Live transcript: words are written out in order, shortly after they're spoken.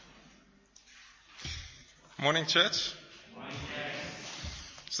Morning, church.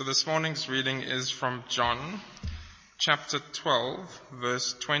 So this morning's reading is from John, chapter 12,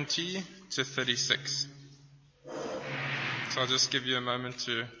 verse 20 to 36. So I'll just give you a moment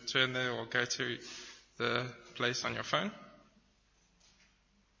to turn there or go to the place on your phone.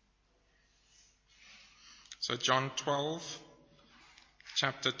 So John 12,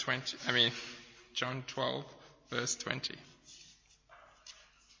 verse 20.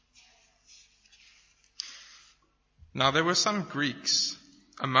 Now there were some Greeks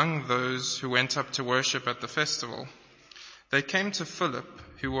among those who went up to worship at the festival. They came to Philip,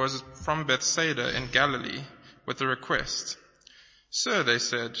 who was from Bethsaida in Galilee, with a request. "Sir," they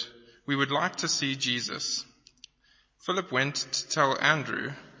said, "we would like to see Jesus." Philip went to tell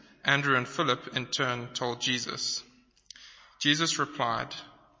Andrew. Andrew and Philip in turn told Jesus. Jesus replied,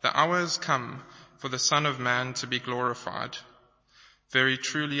 "The hour has come for the Son of Man to be glorified. Very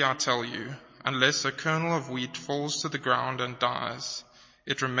truly I tell you, unless a kernel of wheat falls to the ground and dies,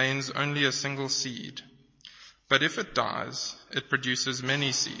 it remains only a single seed. But if it dies, it produces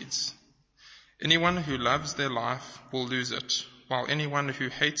many seeds. Anyone who loves their life will lose it, while anyone who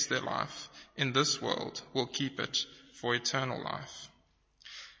hates their life in this world will keep it for eternal life.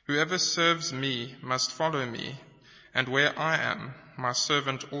 Whoever serves me must follow me, and where I am, my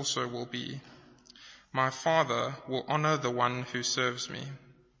servant also will be. My Father will honor the one who serves me.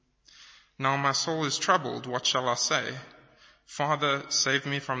 Now my soul is troubled. What shall I say? Father, save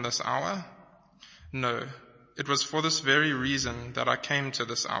me from this hour? No, it was for this very reason that I came to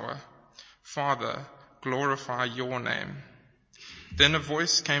this hour. Father, glorify your name." Then a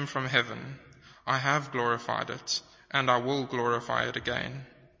voice came from heaven. "I have glorified it, and I will glorify it again."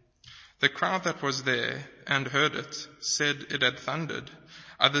 The crowd that was there and heard it said it had thundered.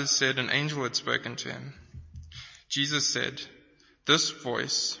 Others said an angel had spoken to him. Jesus said, "This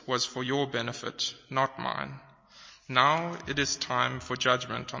voice was for your benefit, not mine. Now it is time for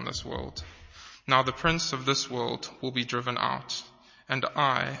judgment on this world. Now the prince of this world will be driven out, and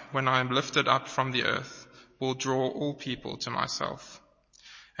I, when I am lifted up from the earth, will draw all people to myself."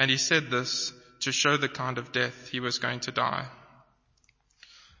 And he said this to show the kind of death he was going to die.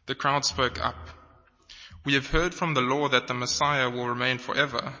 The crowd spoke up. "We have heard from the law that the Messiah will remain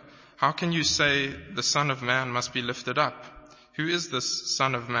forever. How can you say the Son of Man must be lifted up? Who is this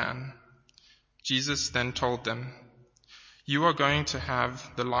Son of Man?" Jesus then told them, "You are going to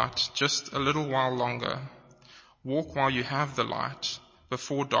have the light just a little while longer. Walk while you have the light,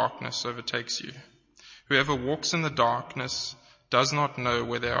 before darkness overtakes you. Whoever walks in the darkness does not know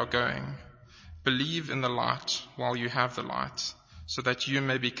where they are going. Believe in the light while you have the light, so that you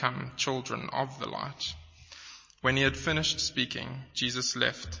may become children of the light." When he had finished speaking, Jesus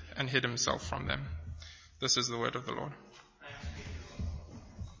left and hid himself from them. This is the word of the Lord.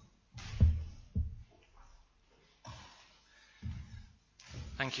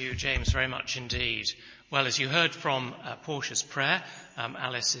 Thank you, James, very much indeed. Well, as you heard from Portia's prayer,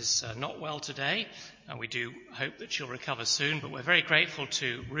 Alice is not well today, and we do hope that she'll recover soon, but we're very grateful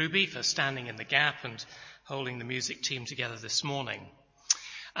to Ruby for standing in the gap and holding the music team together this morning.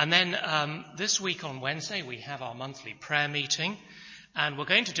 And then this week on Wednesday, we have our monthly prayer meeting, and we're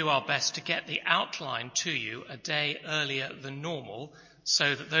going to do our best to get the outline to you a day earlier than normal,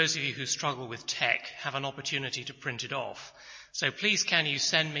 so that those of you who struggle with tech have an opportunity to print it off. So please can you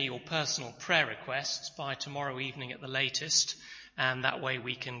send me your personal prayer requests by tomorrow evening at the latest, and that way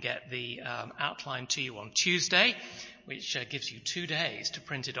we can get the outline to you on Tuesday, which gives you 2 days to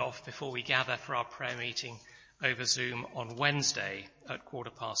print it off before we gather for our prayer meeting over Zoom on Wednesday at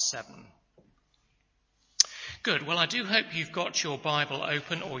 7:15. Good. Well, I do hope you've got your Bible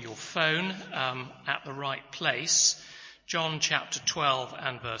open or your phone at the right place. John chapter 12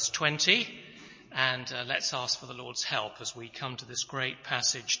 and verse 20. And let's ask for the Lord's help as we come to this great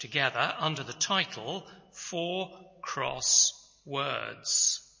passage together under the title, 4 Cross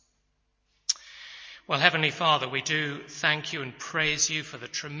Words. Well, Heavenly Father, we do thank you and praise you for the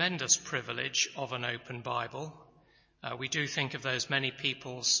tremendous privilege of an open Bible. We do think of those many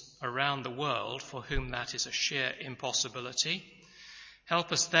peoples around the world for whom that is a sheer impossibility.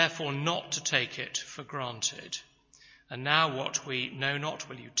 Help us therefore not to take it for granted. And now what we know not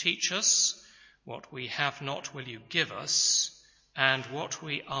will you teach us, what we have not will you give us, and what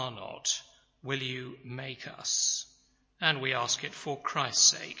we are not will you make us. And we ask it for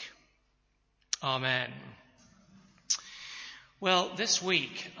Christ's sake. Amen. Well, this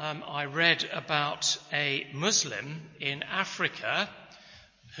week I read about a Muslim in Africa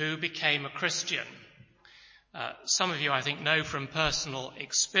who became a Christian. Some of you, I think, know from personal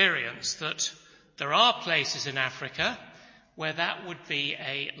experience that there are places in Africa where that would be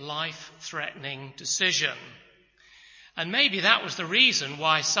a life-threatening decision. And maybe that was the reason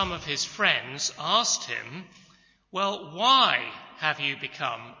why some of his friends asked him, well, why have you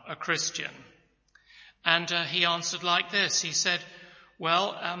become a Christian? And he answered like this. He said,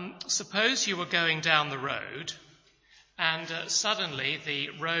 well, suppose you were going down the road and suddenly the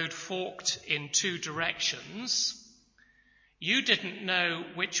road forked in two directions. You didn't know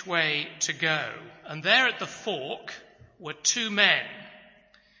which way to go. And there at the fork were two men.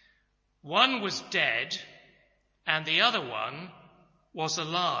 One was dead and the other one was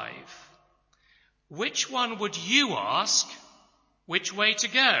alive. Which one would you ask which way to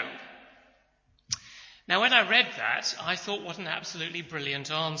go? Now, when I read that, I thought, what an absolutely brilliant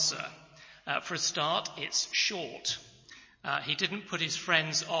answer. For a start, it's short. He didn't put his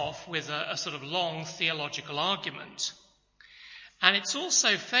friends off with a sort of long theological argument. And it's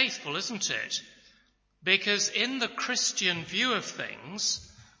also faithful, isn't it? Because in the Christian view of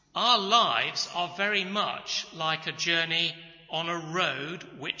things, our lives are very much like a journey on a road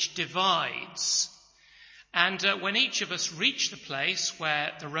which divides. And when each of us reach the place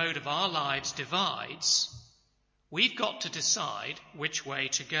where the road of our lives divides, we've got to decide which way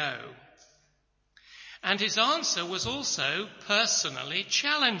to go. And his answer was also personally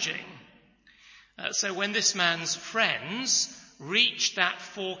challenging. So when this man's friends reached that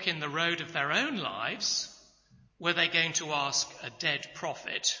fork in the road of their own lives, were they going to ask a dead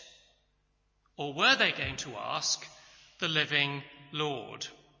prophet, or were they going to ask the living Lord?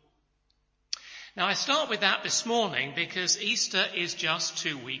 Now, I start with that this morning because Easter is just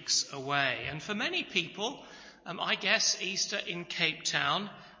 2 weeks away. And for many people, I guess Easter in Cape Town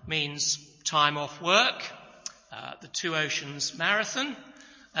means time off work, the Two Oceans Marathon,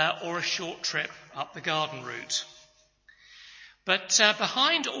 or a short trip up the garden route. But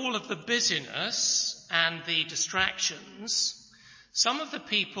behind all of the busyness and the distractions, some of the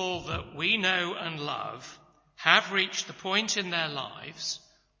people that we know and love have reached the point in their lives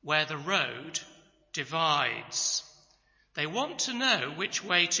where the road divides. They want to know which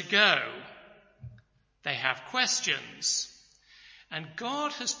way to go. They have questions. And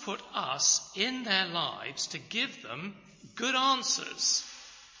God has put us in their lives to give them good answers.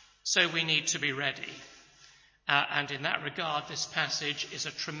 So we need to be ready. And in that regard, this passage is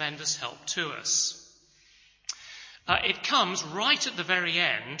a tremendous help to us. It comes right at the very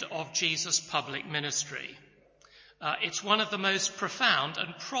end of Jesus' public ministry. It's one of the most profound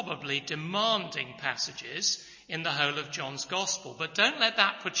and probably demanding passages in the whole of John's Gospel. But don't let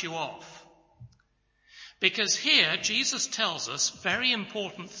that put you off. Because here Jesus tells us very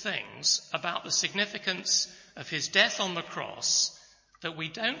important things about the significance of his death on the cross that we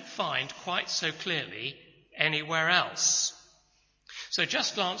don't find quite so clearly anywhere else. So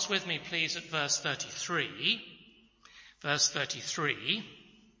just glance with me, please, at verse 33. Verse 33.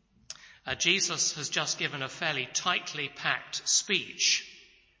 Jesus has just given a fairly tightly packed speech.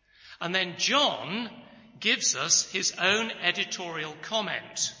 And then John gives us his own editorial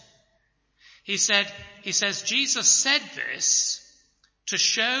comment. He says, Jesus said this to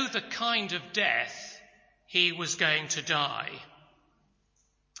show the kind of death he was going to die.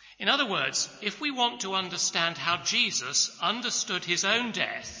 In other words, if we want to understand how Jesus understood his own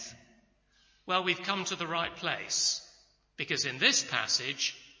death, well, we've come to the right place. Because in this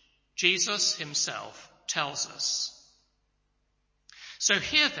passage, Jesus himself tells us. So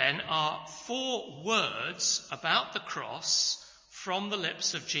here then are 4 words about the cross from the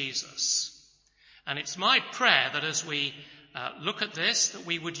lips of Jesus. And it's my prayer that as we look at this, that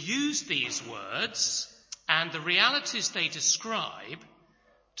we would use these words and the realities they describe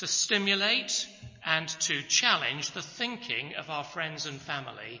to stimulate and to challenge the thinking of our friends and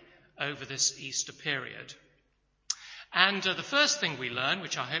family over this Easter period. And the first thing we learn,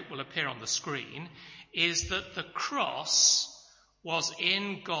 which I hope will appear on the screen, is that the cross was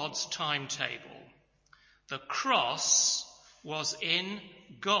in God's timetable. The cross was in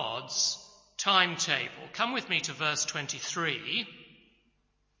God's timetable. Come with me to verse 23.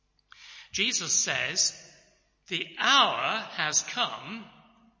 Jesus says, "The hour has come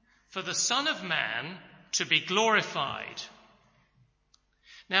for the Son of Man to be glorified."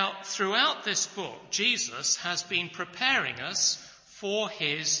 Now, throughout this book, Jesus has been preparing us for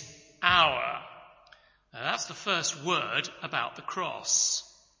his hour. Now, that's the first word about the cross.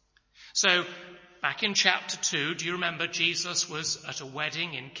 So, back in chapter 2, do you remember Jesus was at a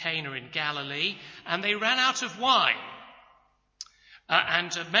wedding in Cana in Galilee, and they ran out of wine.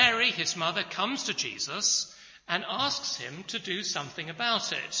 And Mary, his mother, comes to Jesus and asks him to do something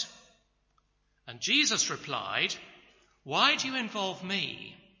about it. And Jesus replied, "Why do you involve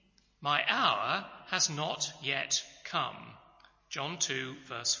me? My hour has not yet come." John 2,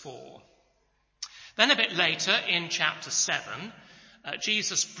 verse 4. Then a bit later in chapter 7,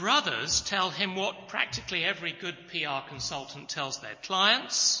 Jesus' brothers tell him what practically every good PR consultant tells their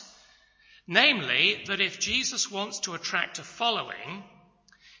clients, namely that if Jesus wants to attract a following,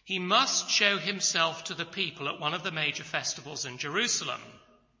 he must show himself to the people at one of the major festivals in Jerusalem.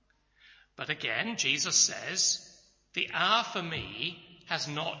 But again, Jesus says, the hour for me has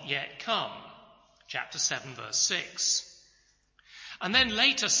not yet come. Chapter 7, verse 6. And then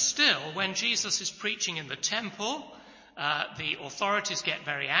later still, when Jesus is preaching in the temple, the authorities get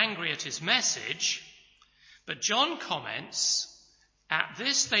very angry at his message. But John comments, at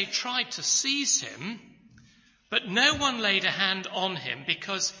this they tried to seize him, but no one laid a hand on him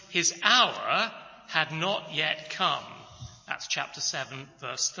because his hour had not yet come. That's chapter 7,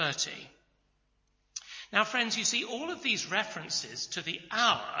 verse 30. Now, friends, you see, all of these references to the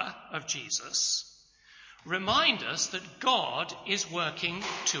hour of Jesus remind us that God is working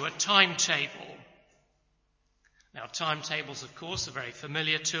to a timetable. Now, timetables, of course, are very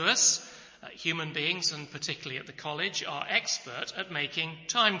familiar to us. Human beings, and particularly at the college, are expert at making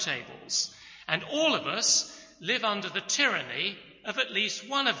timetables. And all of us live under the tyranny of at least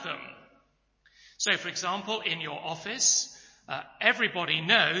one of them. So, for example, in your office, everybody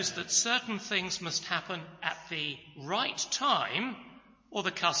knows that certain things must happen at the right time or the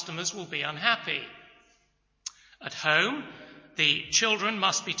customers will be unhappy. At home, the children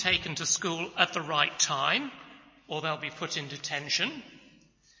must be taken to school at the right time or they'll be put in detention.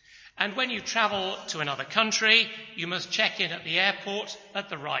 And when you travel to another country, you must check in at the airport at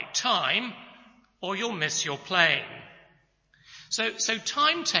the right time or you'll miss your plane. So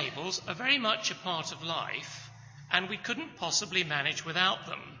timetables are very much a part of life, and we couldn't possibly manage without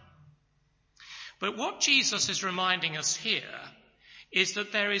them. But what Jesus is reminding us here is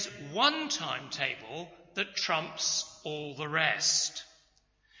that there is one timetable that trumps all the rest.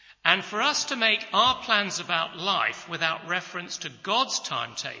 And for us to make our plans about life without reference to God's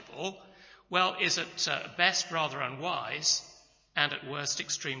timetable, well, is at best rather unwise and at worst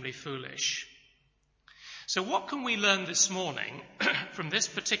extremely foolish. So what can we learn this morning from this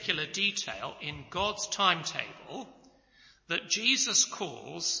particular detail in God's timetable that Jesus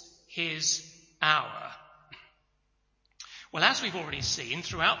calls his hour? Well, as we've already seen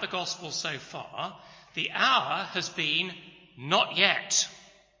throughout the gospel so far, the hour has been not yet.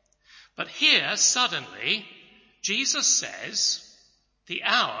 But here, suddenly, Jesus says, the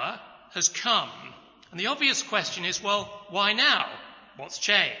hour has come. And the obvious question is, well, why now? What's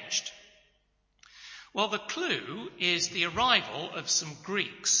changed? Well, the clue is the arrival of some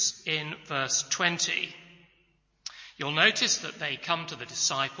Greeks in verse 20. You'll notice that they come to the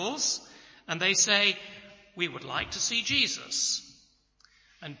disciples and they say, we would like to see Jesus.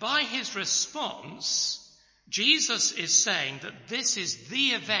 And by his response, Jesus is saying that this is the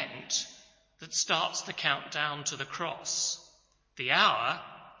event that starts the countdown to the cross. The hour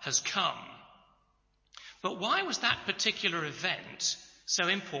has come. But why was that particular event so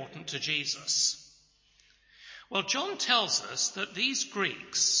important to Jesus? Well, John tells us that these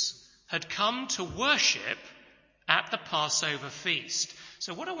Greeks had come to worship at the Passover feast.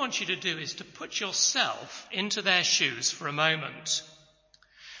 So what I want you to do is to put yourself into their shoes for a moment.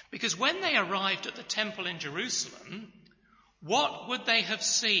 Because when they arrived at the temple in Jerusalem, what would they have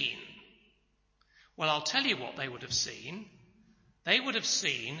seen? Well, I'll tell you what they would have seen. They would have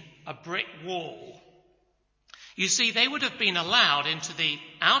seen a brick wall. You see, they would have been allowed into the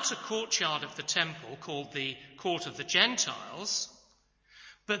outer courtyard of the temple called the Court of the Gentiles,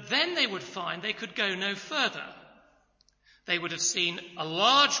 but then they would find they could go no further. They would have seen a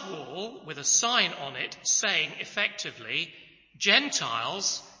large wall with a sign on it saying effectively,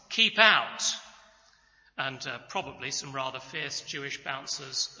 Gentiles, keep out, and probably some rather fierce Jewish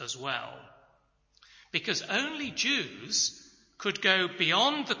bouncers as well. Because only Jews could go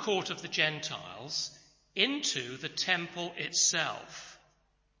beyond the Court of the Gentiles into the temple itself.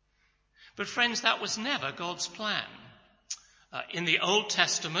 But friends, that was never God's plan. In the Old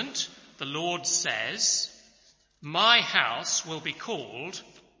Testament, the Lord says, my house will be called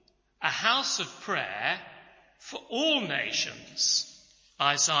a house of prayer for all nations.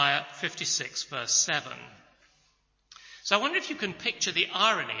 Isaiah 56 verse 7. So I wonder if you can picture the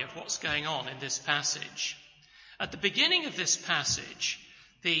irony of what's going on in this passage. At the beginning of this passage,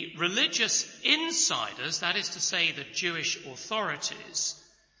 the religious insiders, that is to say the Jewish authorities,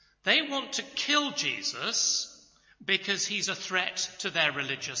 they want to kill Jesus because he's a threat to their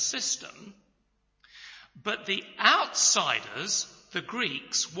religious system. But the outsiders, the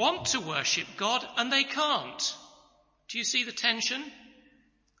Greeks, want to worship God and they can't. Do you see the tension?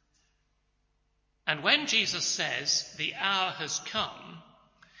 And when Jesus says the hour has come,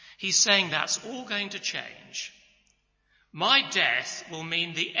 he's saying that's all going to change. My death will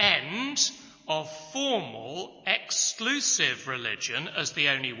mean the end of formal, exclusive religion as the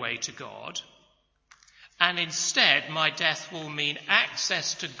only way to God. And instead, my death will mean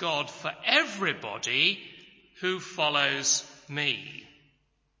access to God for everybody who follows me.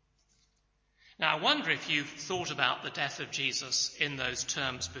 Now, I wonder if you've thought about the death of Jesus in those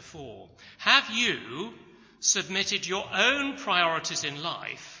terms before. Have you submitted your own priorities in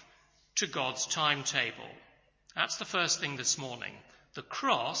life to God's timetable? That's the first thing this morning. The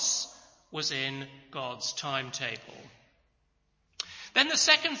cross was in God's timetable. Then the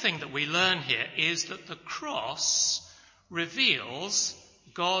second thing that we learn here is that the cross reveals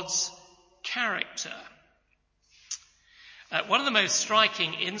God's character. One of the most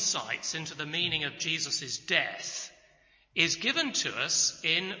striking insights into the meaning of Jesus' death is given to us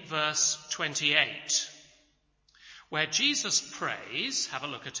in verse 28, where Jesus prays, have a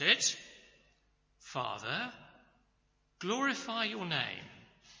look at it, Father, glorify your name.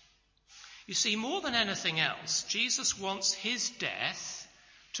 You see, more than anything else, Jesus wants his death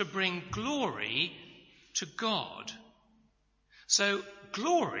to bring glory to God. So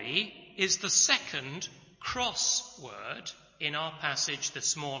glory is the second cross word in our passage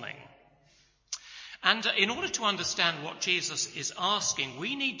this morning. And in order to understand what Jesus is asking,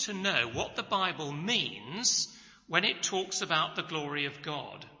 we need to know what the Bible means when it talks about the glory of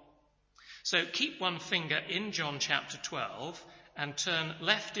God. So keep one finger in John chapter 12 and turn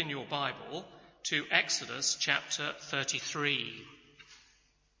left in your Bible to Exodus chapter 33.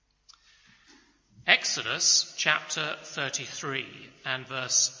 Exodus chapter 33 and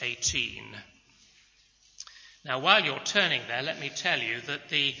verse 18. Now, while you're turning there, let me tell you that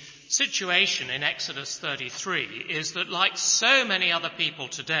the situation in Exodus 33 is that, like so many other people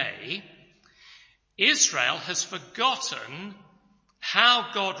today, Israel has forgotten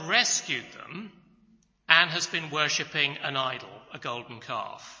how God rescued them and has been worshipping an idol, a golden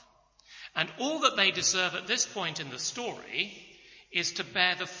calf. And all that they deserve at this point in the story is to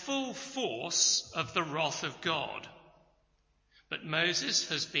bear the full force of the wrath of God. But Moses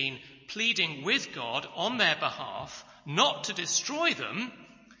has been pleading with God on their behalf not to destroy them,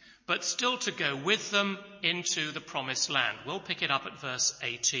 but still to go with them into the promised land. We'll pick it up at verse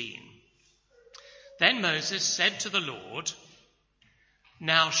 18. Then Moses said to the Lord,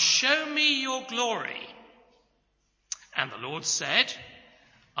 "Now show me your glory." And the Lord said,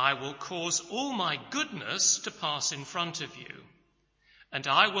 "I will cause all my goodness to pass in front of you, and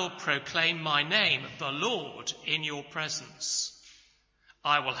I will proclaim my name, the Lord, in your presence.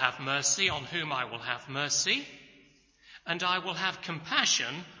 I will have mercy on whom I will have mercy, and I will have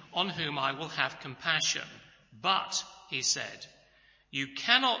compassion on whom I will have compassion. But," he said, "you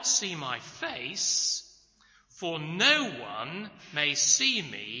cannot see my face, for no one may see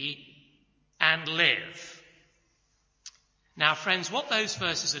me and live." Now, friends, what those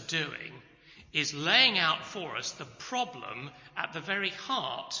verses are doing is laying out for us the problem at the very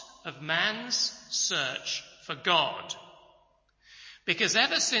heart of man's search for God. Because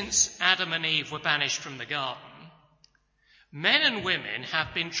ever since Adam and Eve were banished from the garden, men and women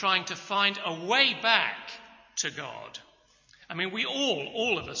have been trying to find a way back to God. I mean, we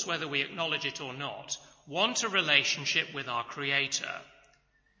all of us, whether we acknowledge it or not, want a relationship with our Creator.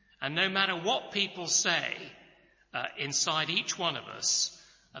 And no matter what people say, inside each one of us,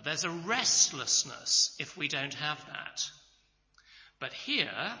 there's a restlessness if we don't have that. But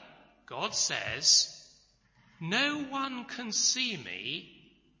here, God says, no one can see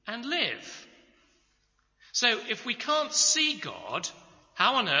me and live. So if we can't see God,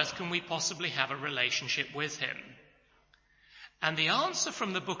 how on earth can we possibly have a relationship with him? And the answer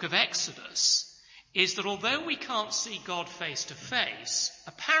from the book of Exodus is that although we can't see God face to face,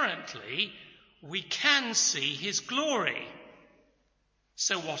 apparently we can see his glory.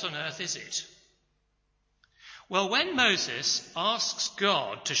 So what on earth is it? Well, when Moses asks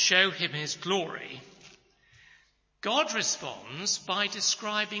God to show him his glory, God responds by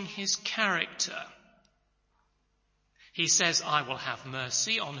describing his character. He says, "I will have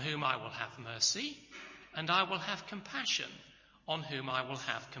mercy on whom I will have mercy, and I will have compassion on whom I will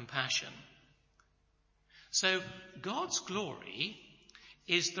have compassion." So God's glory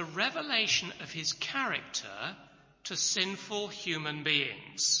is the revelation of his character to sinful human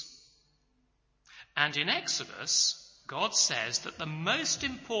beings. And in Exodus, God says that the most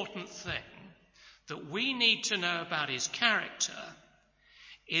important thing that we need to know about his character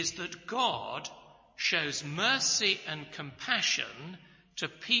is that God shows mercy and compassion to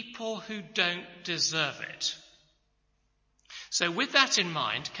people who don't deserve it. So with that in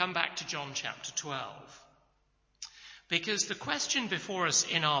mind, come back to John chapter 12. Because the question before us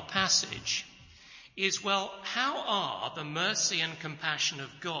in our passage is, well, how are the mercy and compassion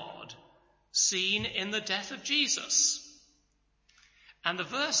of God seen in the death of Jesus? And the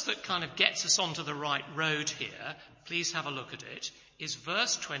verse that kind of gets us onto the right road here, please have a look at it, is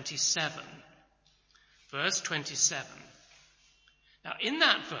verse 27. Verse 27. Now, in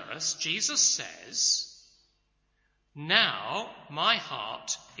that verse, Jesus says, "Now my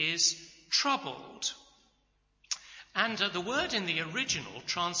heart is troubled." And the word in the original,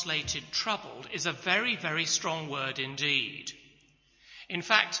 translated troubled, is a very, very strong word indeed. In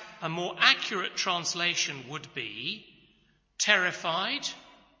fact, a more accurate translation would be terrified,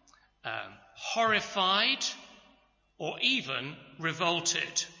 horrified, or even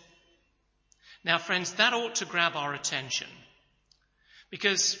revolted. Now, friends, that ought to grab our attention.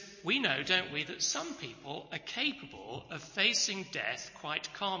 Because we know, don't we, that some people are capable of facing death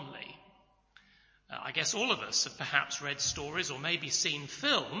quite calmly. I guess all of us have perhaps read stories or maybe seen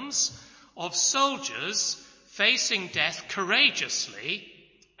films of soldiers facing death courageously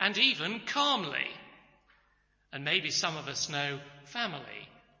and even calmly. And maybe some of us know family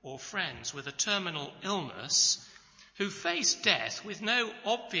or friends with a terminal illness who face death with no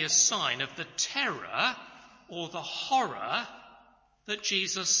obvious sign of the terror or the horror that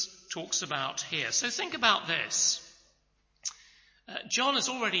Jesus talks about here. So think about this. John has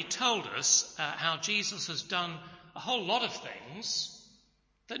already told us how Jesus has done a whole lot of things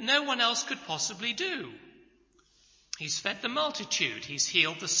that no one else could possibly do. He's fed the multitude, he's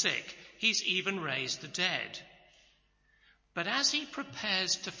healed the sick, he's even raised the dead. But as he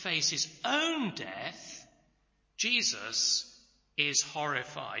prepares to face his own death, Jesus is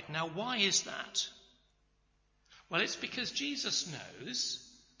horrified. Now, why is that? Well, it's because Jesus knows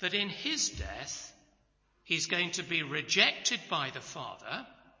that in his death, he's going to be rejected by the Father,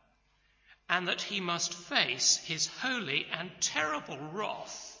 and that he must face his holy and terrible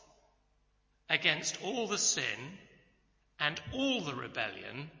wrath against all the sin and all the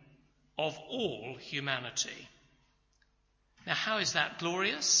rebellion of all humanity. Now, how is that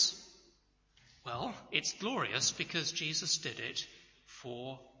glorious? Well, it's glorious because Jesus did it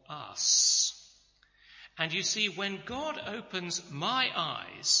for us. And you see, when God opens my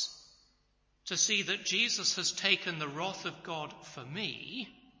eyes to see that Jesus has taken the wrath of God for me,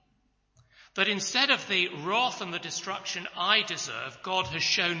 that instead of the wrath and the destruction I deserve, God has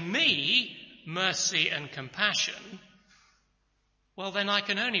shown me mercy and compassion, well, then I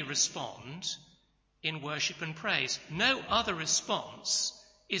can only respond in worship and praise. No other response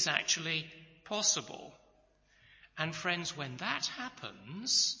is actually possible. And friends, when that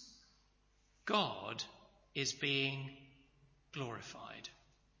happens, God is being glorified.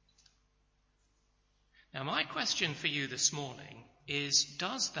 Now, my question for you this morning is,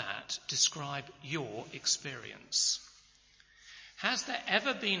 does that describe your experience? Has there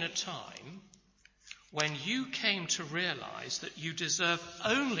ever been a time when you came to realize that you deserve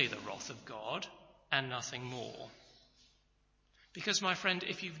only the wrath of God and nothing more? Because, my friend,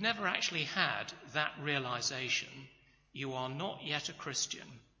 if you've never actually had that realization, you are not yet a Christian.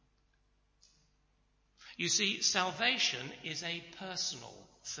 You see, salvation is a personal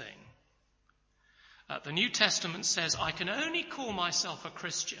thing. The New Testament says, I can only call myself a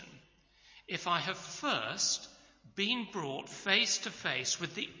Christian if I have first been brought face to face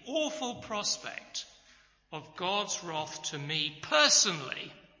with the awful prospect of God's wrath to me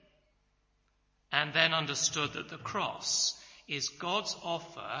personally, and then understood that the cross is God's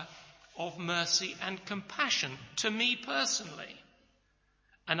offer of mercy and compassion to me personally.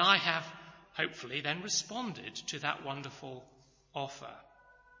 And I have hopefully then responded to that wonderful offer.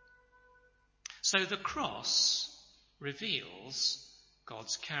 So the cross reveals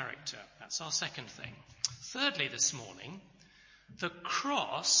God's character. That's our second thing. Thirdly, this morning, the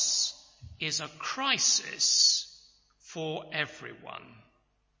cross is a crisis for everyone.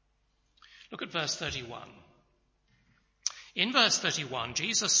 Look at verse 31. In verse 31,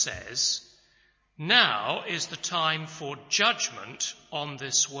 Jesus says, "Now is the time for judgment on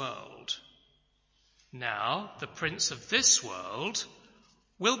this world. Now the prince of this world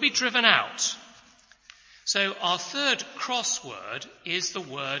will be driven out." So our third crossword is the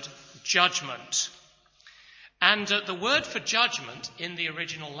word judgment. And the word for judgment in the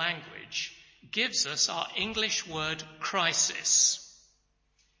original language gives us our English word crisis.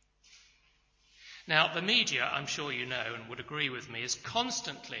 Now, the media, I'm sure you know and would agree with me, is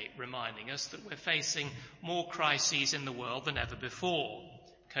constantly reminding us that we're facing more crises in the world than ever before.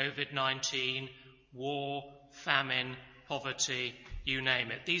 COVID-19, war, famine, poverty, you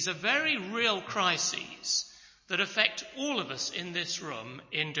name it. These are very real crises that affect all of us in this room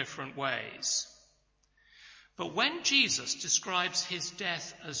in different ways. But when Jesus describes his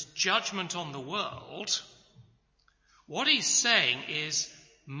death as judgment on the world, what he's saying is,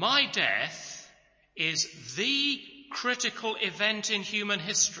 my death is the critical event in human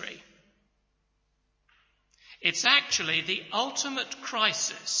history. It's actually the ultimate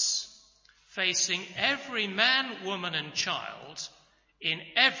crisis facing every man, woman, and child in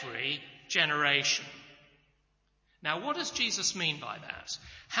every generation. Now, what does Jesus mean by that?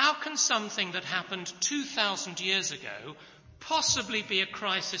 How can something that happened 2,000 years ago possibly be a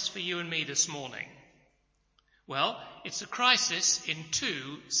crisis for you and me this morning? Well, it's a crisis in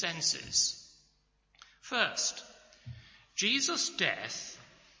two senses. First, Jesus' death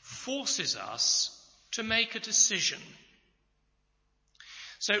forces us to make a decision.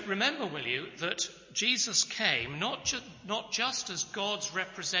 So remember, will you, that Jesus came not just as God's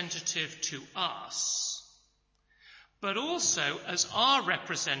representative to us, but also as our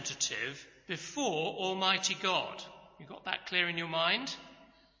representative before Almighty God. You got that clear in your mind?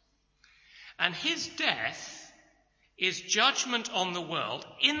 And his death is judgment on the world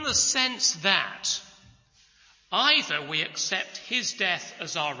in the sense that either we accept his death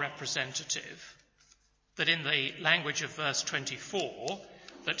as our representative, that in the language of verse 24,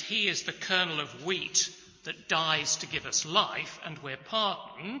 that he is the kernel of wheat that dies to give us life and we're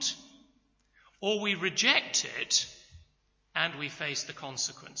pardoned, or we reject it and we face the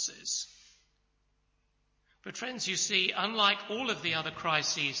consequences. But friends, you see, unlike all of the other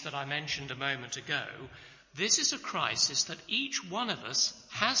crises that I mentioned a moment ago, this is a crisis that each one of us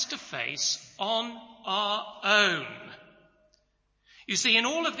has to face on our own. You see, in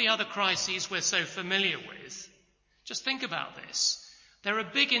all of the other crises we're so familiar with, just think about this. There are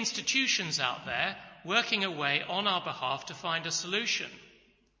big institutions out there working away on our behalf to find a solution.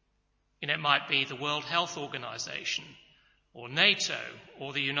 It might be the World Health Organization, or NATO,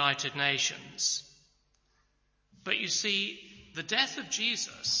 or the United Nations. But you see, the death of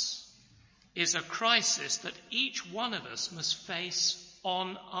Jesus is a crisis that each one of us must face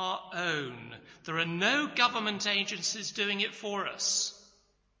on our own. There are no government agencies doing it for us.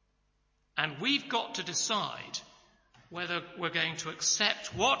 And we've got to decide whether we're going to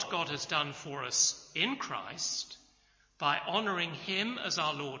accept what God has done for us in Christ by honouring him as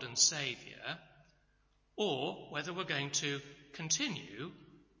our Lord and Saviour, or whether we're going to continue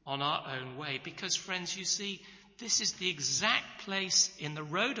on our own way. Because, friends, you see, this is the exact place in the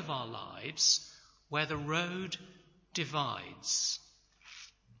road of our lives where the road divides.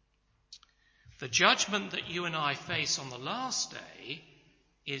 The judgment that you and I face on the last day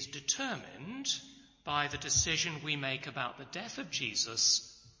is determined by the decision we make about the death of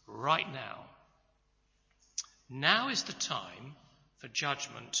Jesus right now. Now is the time for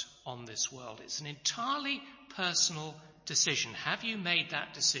judgment on this world. It's an entirely personal decision. Have you made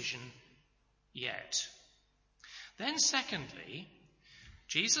that decision yet? Then secondly,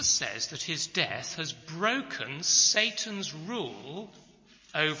 Jesus says that his death has broken Satan's rule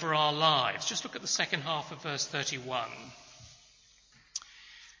over our lives. Just look at the second half of verse 31.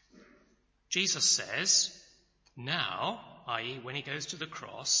 Jesus says, now, i.e. when he goes to the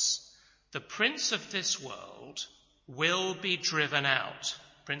cross, the prince of this world will be driven out.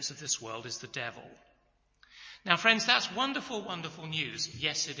 Prince of this world is the devil. Now, friends, that's wonderful, wonderful news.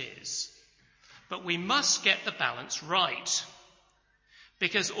 Yes, it is. But we must get the balance right.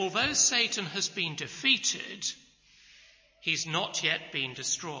 Because although Satan has been defeated, he's not yet been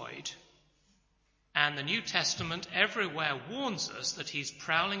destroyed. And the New Testament everywhere warns us that he's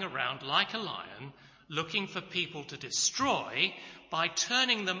prowling around like a lion, looking for people to destroy by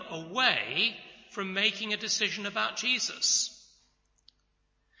turning them away from making a decision about Jesus.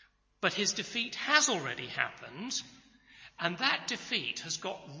 But his defeat has already happened, and that defeat has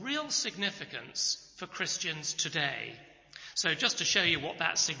got real significance for Christians today. So just to show you what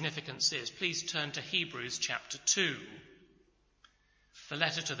that significance is, please turn to Hebrews chapter 2. The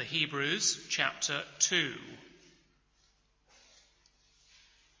letter to the Hebrews, chapter 2.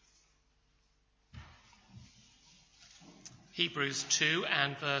 Hebrews 2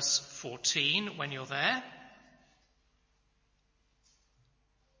 and verse 14, when you're there.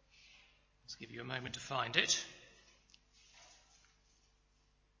 Let's give you a moment to find it.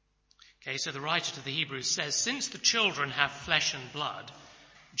 Okay, so the writer to the Hebrews says, since the children have flesh and blood,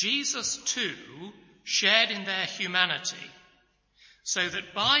 Jesus too shared in their humanity, so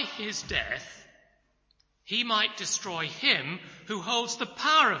that by his death he might destroy him who holds the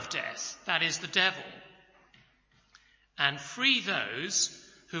power of death, that is the devil, and free those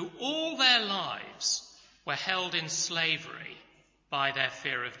who all their lives were held in slavery by their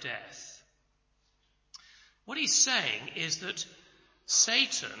fear of death. What he's saying is that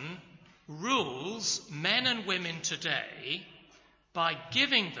Satan rules men and women today by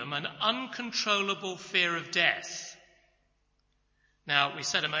giving them an uncontrollable fear of death. Now, we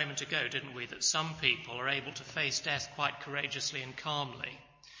said a moment ago, didn't we, that some people are able to face death quite courageously and calmly.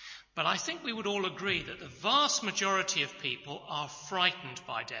 But I think we would all agree that the vast majority of people are frightened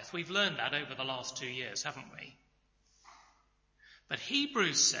by death. We've learned that over the last 2 years, haven't we? But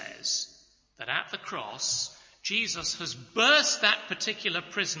Hebrews says that at the cross, Jesus has burst that particular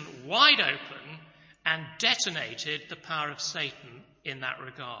prison wide open and detonated the power of Satan in that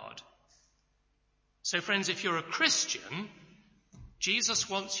regard. So, friends, if you're a Christian, Jesus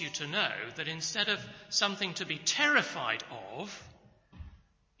wants you to know that instead of something to be terrified of,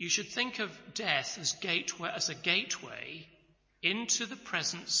 you should think of death as a gateway into the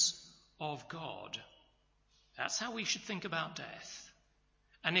presence of God. That's how we should think about death.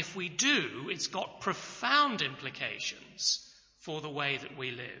 And if we do, it's got profound implications for the way that we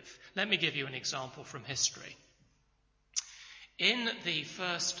live. Let me give you an example from history. In the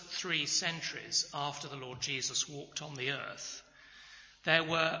first 3 centuries after the Lord Jesus walked on the earth, there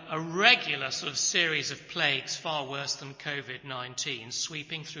were a regular sort of series of plagues far worse than COVID-19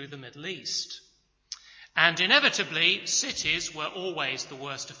 sweeping through the Middle East. And inevitably, cities were always the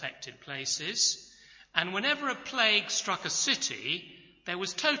worst affected places. And whenever a plague struck a city, there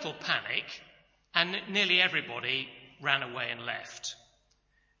was total panic and nearly everybody ran away and left.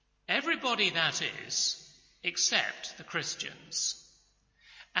 Everybody, that is, except the Christians.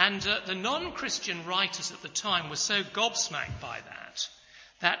 And the non-Christian writers at the time were so gobsmacked by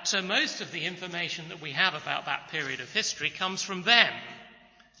that most of the information that we have about that period of history comes from them.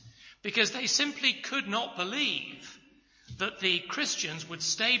 Because they simply could not believe that the Christians would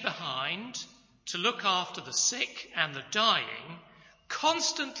stay behind to look after the sick and the dying,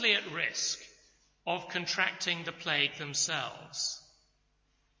 constantly at risk of contracting the plague themselves.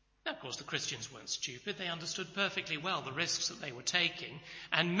 Now, of course, the Christians weren't stupid. They understood perfectly well the risks that they were taking,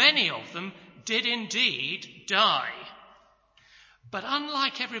 and many of them did indeed die. But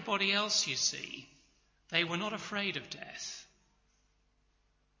unlike everybody else, you see, they were not afraid of death.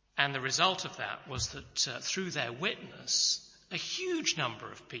 And the result of that was that through their witness, a huge number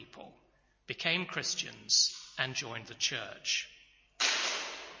of people became Christians and joined the church.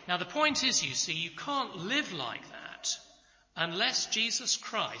 Now, the point is, you see, you can't live like that unless Jesus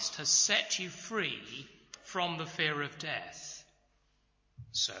Christ has set you free from the fear of death.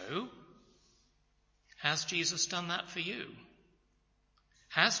 So, has Jesus done that for you?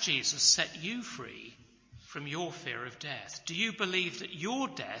 Has Jesus set you free from your fear of death? Do you believe that your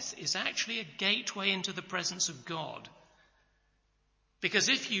death is actually a gateway into the presence of God? Because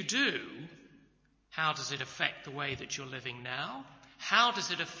if you do, how does it affect the way that you're living now? How does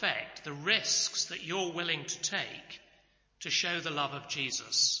it affect the risks that you're willing to take to show the love of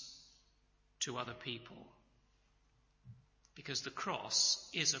Jesus to other people? Because the cross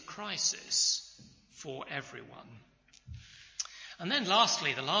is a crisis for everyone. And then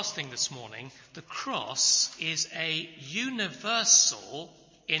lastly, the last thing this morning, the cross is a universal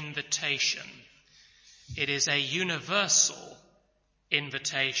invitation. It is a universal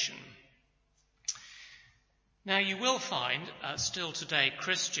invitation. Now, you will find still today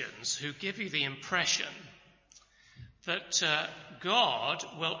Christians who give you the impression that God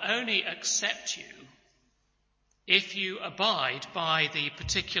will only accept you if you abide by the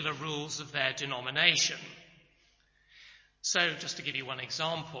particular rules of their denomination. So, just to give you one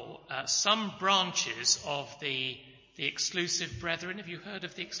example, some branches of the Exclusive Brethren, have you heard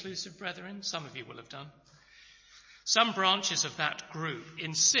of the Exclusive Brethren? Some of you will have done. Some branches of that group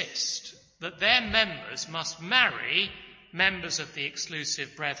insist that their members must marry members of the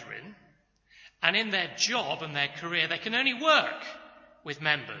Exclusive Brethren, and in their job and their career they can only work with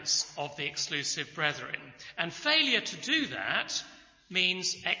members of the Exclusive Brethren. And failure to do that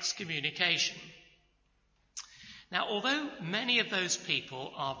means excommunication. Now, although many of those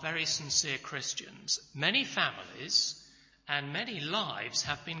people are very sincere Christians, many families and many lives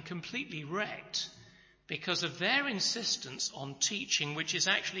have been completely wrecked because of their insistence on teaching which is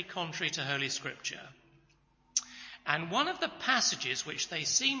actually contrary to Holy Scripture. And one of the passages which they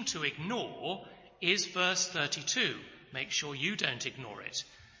seem to ignore is verse 32. Make sure you don't ignore it.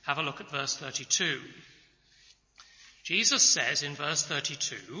 Have a look at verse 32. Jesus says in verse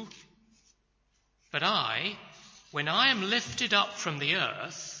 32, "But I, when I am lifted up from the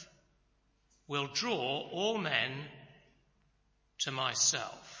earth, will draw all men to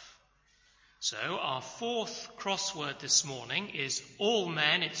myself." So our fourth crossword this morning is all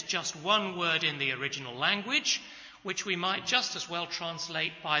men. It's just one word in the original language, which we might just as well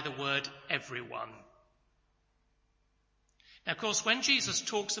translate by the word everyone. Now, of course, when Jesus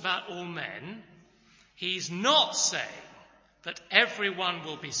talks about all men, he's not saying that everyone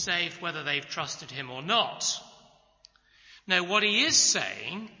will be saved whether they've trusted him or not. No, what he is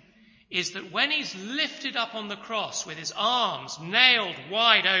saying is that when he's lifted up on the cross with his arms nailed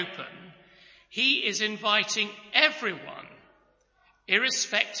wide open, he is inviting everyone,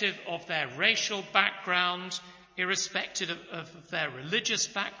 irrespective of their racial background, irrespective of their religious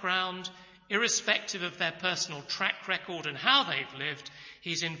background, irrespective of their personal track record and how they've lived,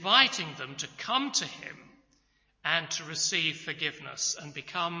 he's inviting them to come to him and to receive forgiveness and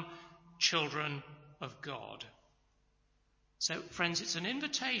become children of God. So, friends, it's an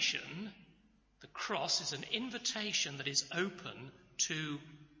invitation. The cross is an invitation that is open to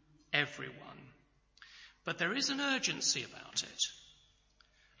everyone. But there is an urgency about it.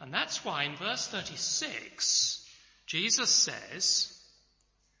 And that's why in verse 36, Jesus says,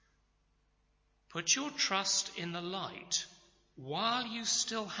 "Put your trust in the light while you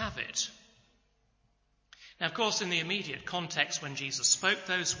still have it." Now, of course, in the immediate context when Jesus spoke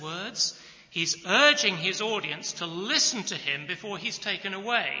those words, he's urging his audience to listen to him before he's taken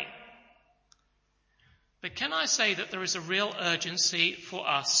away. But can I say that there is a real urgency for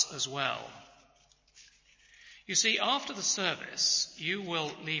us as well? You see, after the service, you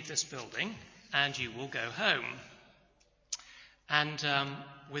will leave this building and you will go home. And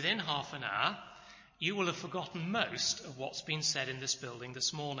within half an hour, you will have forgotten most of what's been said in this building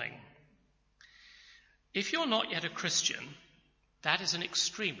this morning. If you're not yet a Christian, that is an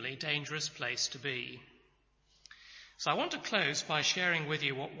extremely dangerous place to be. So I want to close by sharing with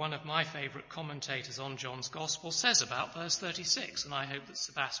you what one of my favourite commentators on John's Gospel says about verse 36, and I hope that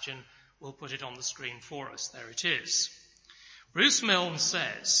Sebastian will put it on the screen for us. There it is. Bruce Milne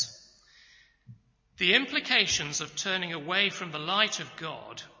says, "The implications of turning away from the light of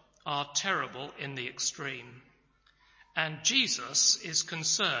God are terrible in the extreme, and Jesus is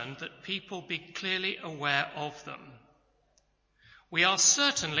concerned that people be clearly aware of them. We are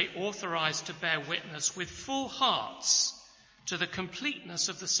certainly authorized to bear witness with full hearts to the completeness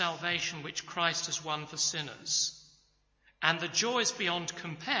of the salvation which Christ has won for sinners, and the joys beyond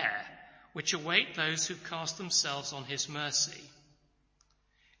compare which await those who cast themselves on his mercy.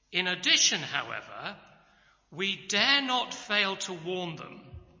 In addition, however, we dare not fail to warn them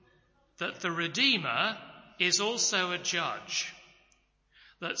that the Redeemer is also a judge,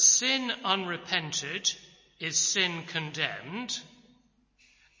 that sin unrepented is sin condemned,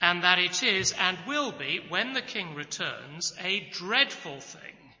 and that it is and will be, when the King returns, a dreadful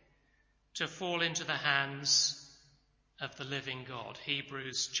thing to fall into the hands of the living God."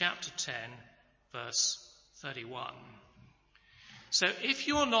 Hebrews chapter 10, verse 31. So if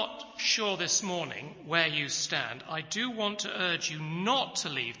you're not sure this morning where you stand, I do want to urge you not to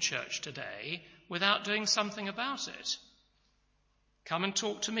leave church today without doing something about it. Come and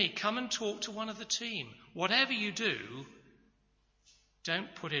talk to me. Come and talk to one of the team. Whatever you do,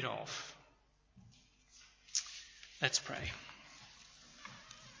 don't put it off. Let's pray.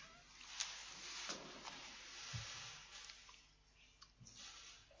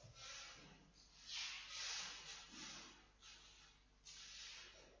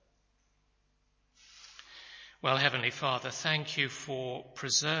 Well, Heavenly Father, thank you for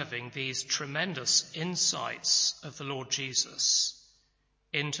preserving these tremendous insights of the Lord Jesus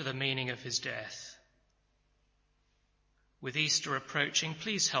into the meaning of his death. With Easter approaching,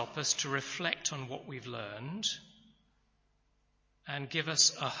 please help us to reflect on what we've learned and give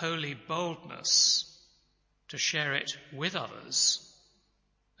us a holy boldness to share it with others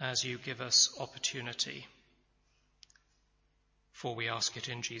as you give us opportunity. For we ask it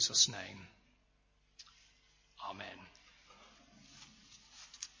in Jesus' name. Amen.